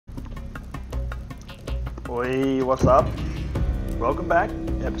Oi, what's up? Welcome back,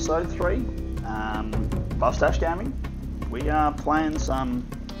 episode 3, Buffstash Gaming. We are playing some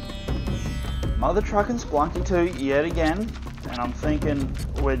Mother Truck and Spelunky 2 yet again, and I'm thinking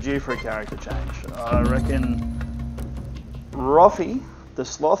we're due for a character change. I reckon Roffy, the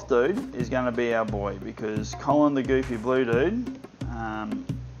sloth dude, is going to be our boy, because Colin, the goofy blue dude,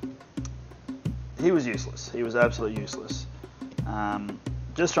 he was useless. He was absolutely useless.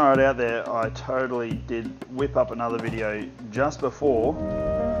 Just throwing it out there, I totally did whip up another video just before,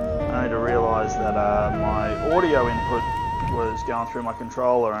 only to realise that my audio input was going through my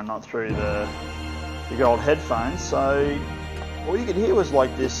controller and not through the gold headphones, so all you could hear was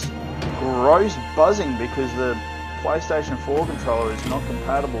like this gross buzzing because the PlayStation 4 controller is not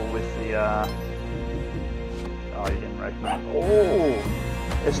compatible with the oh, you didn't recommend. Oh,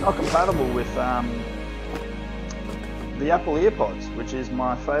 it's not compatible with the Apple EarPods, which is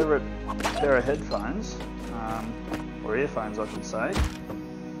my favourite pair of headphones, or earphones I should say.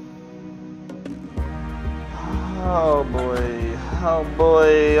 Oh boy, oh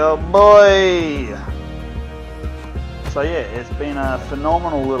boy, oh boy! So yeah, it's been a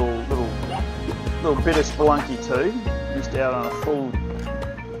phenomenal little bit of Spelunky 2. Missed out on a full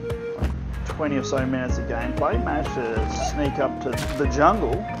 20 or so minutes of gameplay. Managed to sneak up to the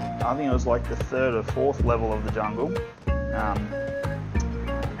jungle. I think it was like the 3rd or 4th level of the jungle.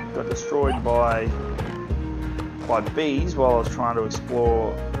 Got destroyed by bees while I was trying to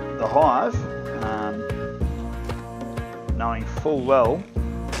explore the hive, knowing full well,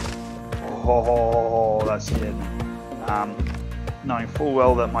 oh, that scared me, knowing full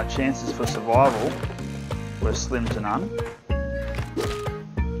well that my chances for survival were slim to none.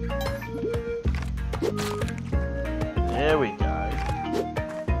 There we go.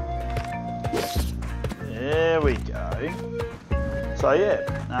 There we go. So yeah,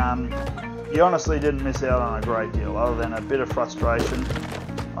 you honestly didn't miss out on a great deal, other than a bit of frustration.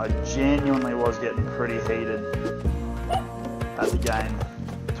 I genuinely was getting pretty heated at the game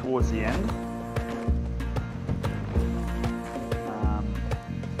towards the end.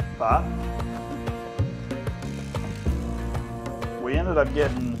 But we ended up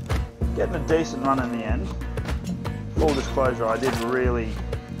getting a decent run in the end. Full disclosure, I did really...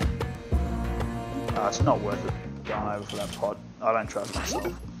 it's not worth it going over for that pot. I don't trust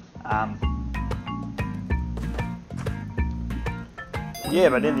myself. Yeah,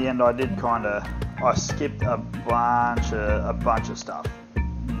 but in the end, I did I skipped a bunch of stuff.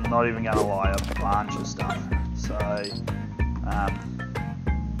 Not even gonna lie, a bunch of stuff. So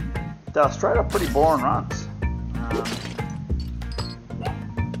they were straight up pretty boring runs.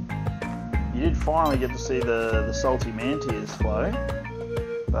 You did finally get to see the salty mantias flow,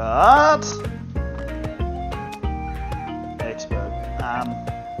 but expert.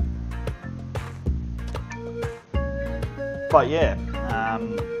 But yeah,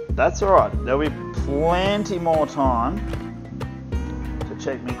 that's alright. There'll be plenty more time to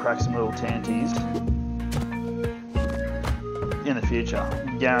check me crack some little tanties in the future.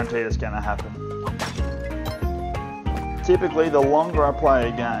 Guaranteed it's going to happen. Typically, the longer I play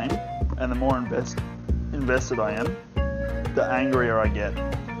a game and the more invested I am, the angrier I get.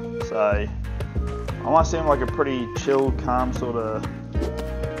 So I might seem like a pretty chill, calm sort of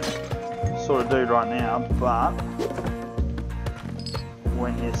dude right now, but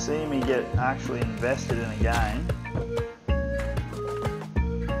when you see me get actually invested in a game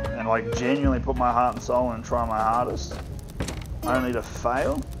and like genuinely put my heart and soul in and try my hardest, only to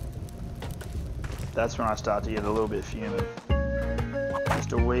fail, that's when I start to get a little bit fuming.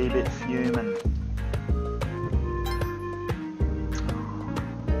 Just a wee bit fuming.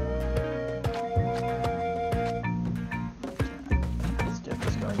 Let's get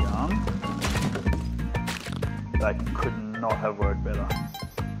this guy going. That could not have worked better.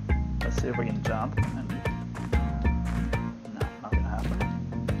 Let's see if we can jump. No, not gonna happen.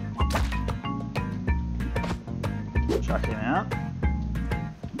 Chuck him out.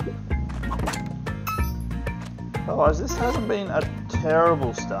 Otherwise, this hasn't been a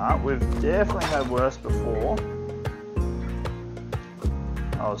terrible start. We've definitely had worse before.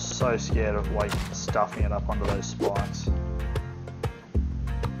 I was so scared of like stuffing it up onto those spikes.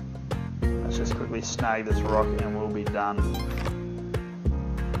 Let's just quickly snag this rock and we'll be done.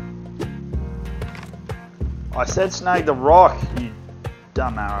 I said snag the rock, you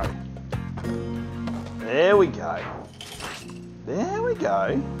dumb arrow. There we go. There we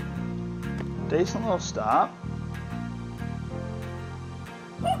go. Decent little start.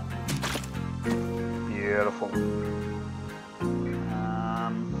 Beautiful.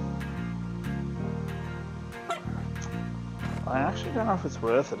 I actually don't know if it's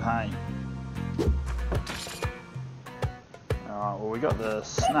worth it, hey? Alright, well we got the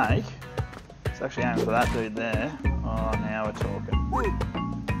snake. It's actually aiming for that dude there. Oh, now we're talking.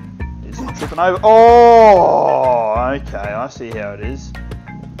 He's tripping over. Oh, okay, I see how it is.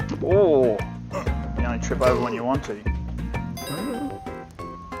 Oh, you only trip over when you want to.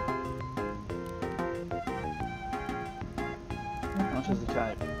 How much is the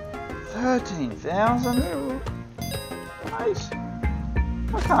cape? 13,000? Mate,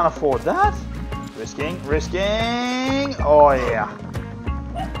 I can't afford that. Risking, risking. Oh yeah.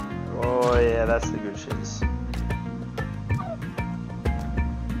 Oh yeah, that's the good shiz.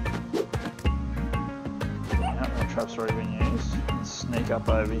 Yep, that trap's already been used. Let's sneak up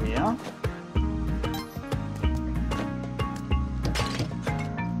over here.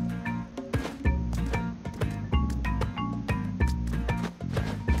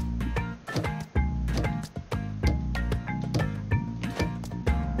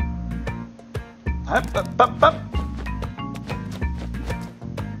 Up, up, up, up.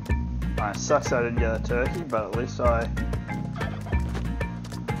 Alright, sucks I didn't get a turkey, but at least I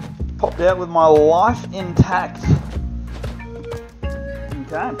popped out with my life intact.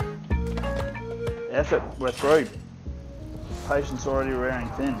 Okay. Effort, we're through. Patience already wearing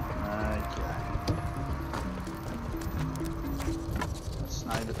thin. Okay. Let's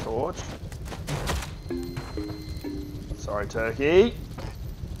snag the torch. Sorry, turkey.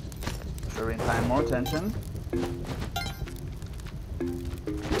 Should have been paying more attention.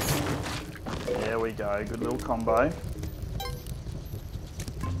 There we go, good little combo.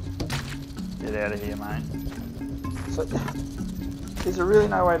 Get out of here, mate. So, is there really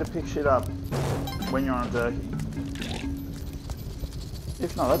no way to pick shit up when you're on a turkey?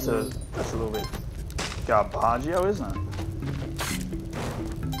 If not, that's a little bit garbaggio, isn't it?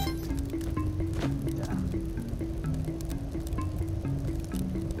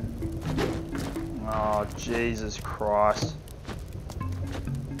 Oh, Jesus Christ.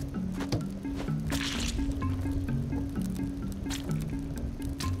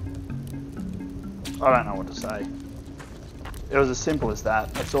 I don't know what to say. It was as simple as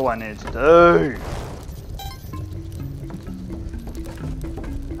that. That's all I needed to do.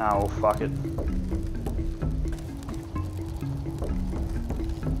 Oh, well, fuck it.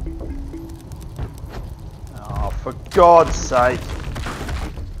 Oh, for God's sake.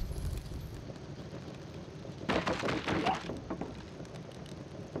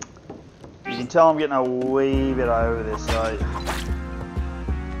 You can tell I'm getting a wee bit over this, so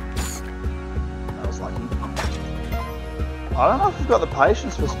that was lucky. I don't know if we've got the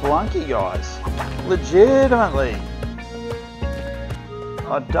patience for Spelunky, guys. Legitimately.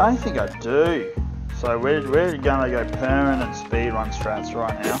 I don't think I do. So we're going to go permanent speedrun strats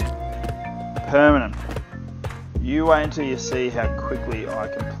right now. Permanent. You wait until you see how quickly I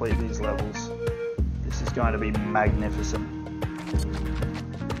complete these levels. This is going to be magnificent.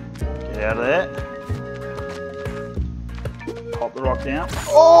 Get out of there. Pop the rock down.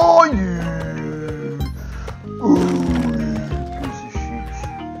 Oh, you! Ooh, piece of shit.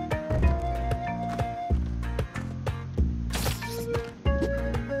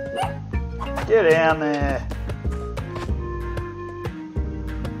 Get down there.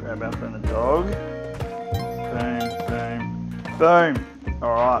 Grab our friend the dog. Boom, boom, boom.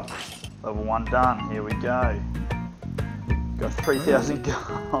 Alright, level 1 done. Here we go. Got 3,000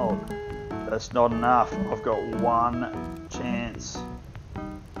 gold. That's not enough. I've got one chance.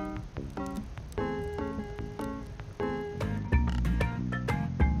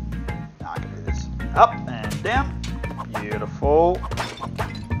 I can do this. Up and down. Beautiful.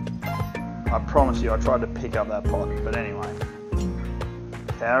 I promise you I tried to pick up that pot, but anyway.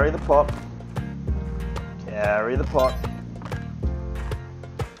 Carry the pot. Carry the pot.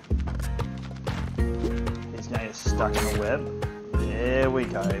 He's going to get stuck in the web. There we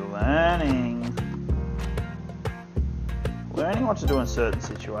go. Learning what to do in certain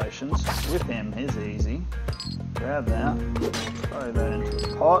situations. With him, he's easy. Grab that. Throw that into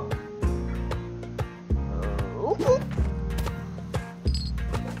the pot.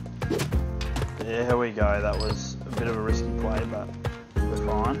 There we go. That was a bit of a risky play, but we're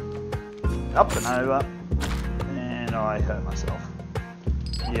fine. Up and over. And I hurt myself.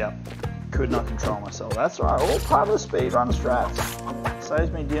 Yep. Could not control myself. That's right. All part of the speedrun strats.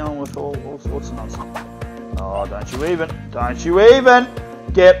 Saves me dealing with all sorts of nonsense. Oh, don't you even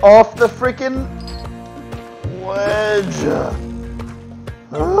get off the frickin' wedge.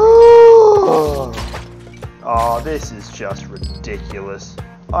 Oh, this is just ridiculous.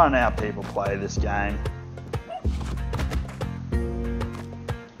 I don't know how people play this game.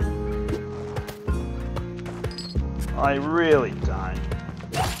 I really don't.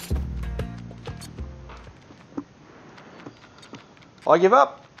 I give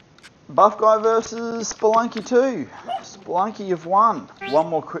up. Buff guy versus Spelunky 2. Spelunky, you've won. One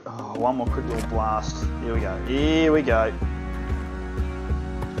more quick little blast. Here we go. Here we go.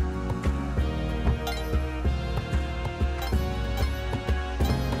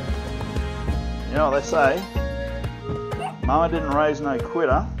 You know what they say? Mama didn't raise no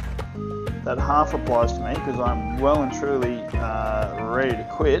quitter. That half applies to me because I'm well and truly ready to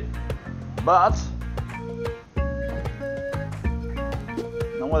quit. But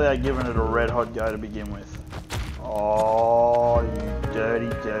not without giving it a red hot go to begin with. Oh, you dirty,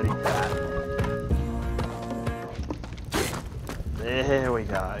 dirty bat. There we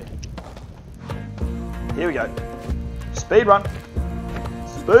go. Here we go. Speed run.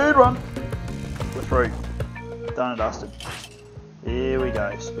 Speed run. We're through. Done and dusted. Here we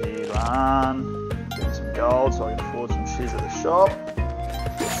go. Speed run. Getting some gold so I can afford some shiz at the shop.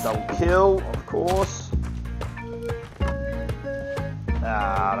 Double kill, of course.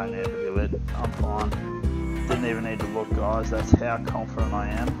 Ah, I don't need to be lit. I'm fine. Didn't even need to look, guys. That's how confident I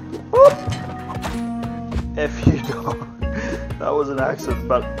am. Whoop! F you, dog. That was an accident,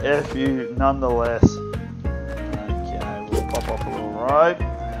 but F you nonetheless. Okay, we'll pop off a little rope.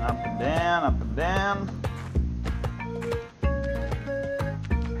 And up and down, up and down.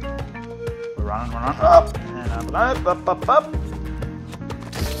 We're running up. And up, up.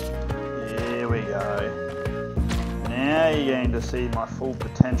 Here we go. Now you're getting to see my full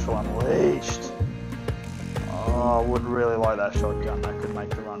potential unleashed. Oh, I would really like that shotgun. That could make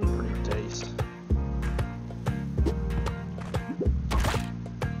the run pretty decent.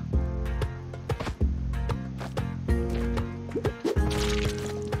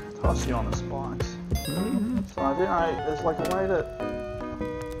 Toss you on the spikes. So I didn't know, there's like a way to...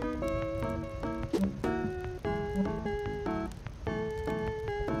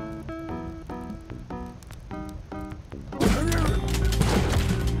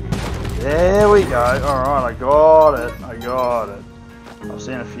 There we go. Alright, I got it. I got it. I've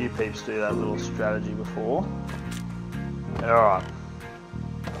seen a few peeps do that little strategy before. Alright.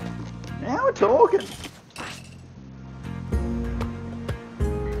 Now we're talking.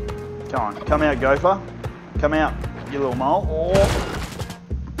 Come on. Come out, gopher. Come out, you little mole. Oh.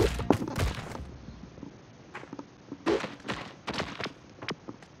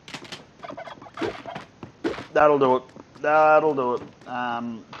 That'll do it. That'll do it.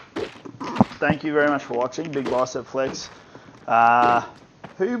 Thank you very much for watching. Big bicep flex.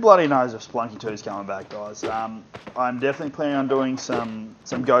 Who bloody knows if Spelunky 2 is coming back, guys? I'm definitely planning on doing some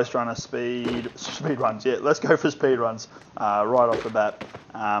Ghost Runner speed runs. Yeah, let's go for speed runs right off the bat.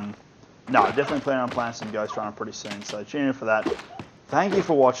 No, definitely planning on playing some Ghost Runner pretty soon. So tune in for that. Thank you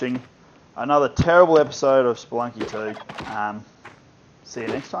for watching. Another terrible episode of Spelunky 2. See you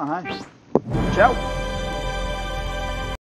next time, hey? Ciao.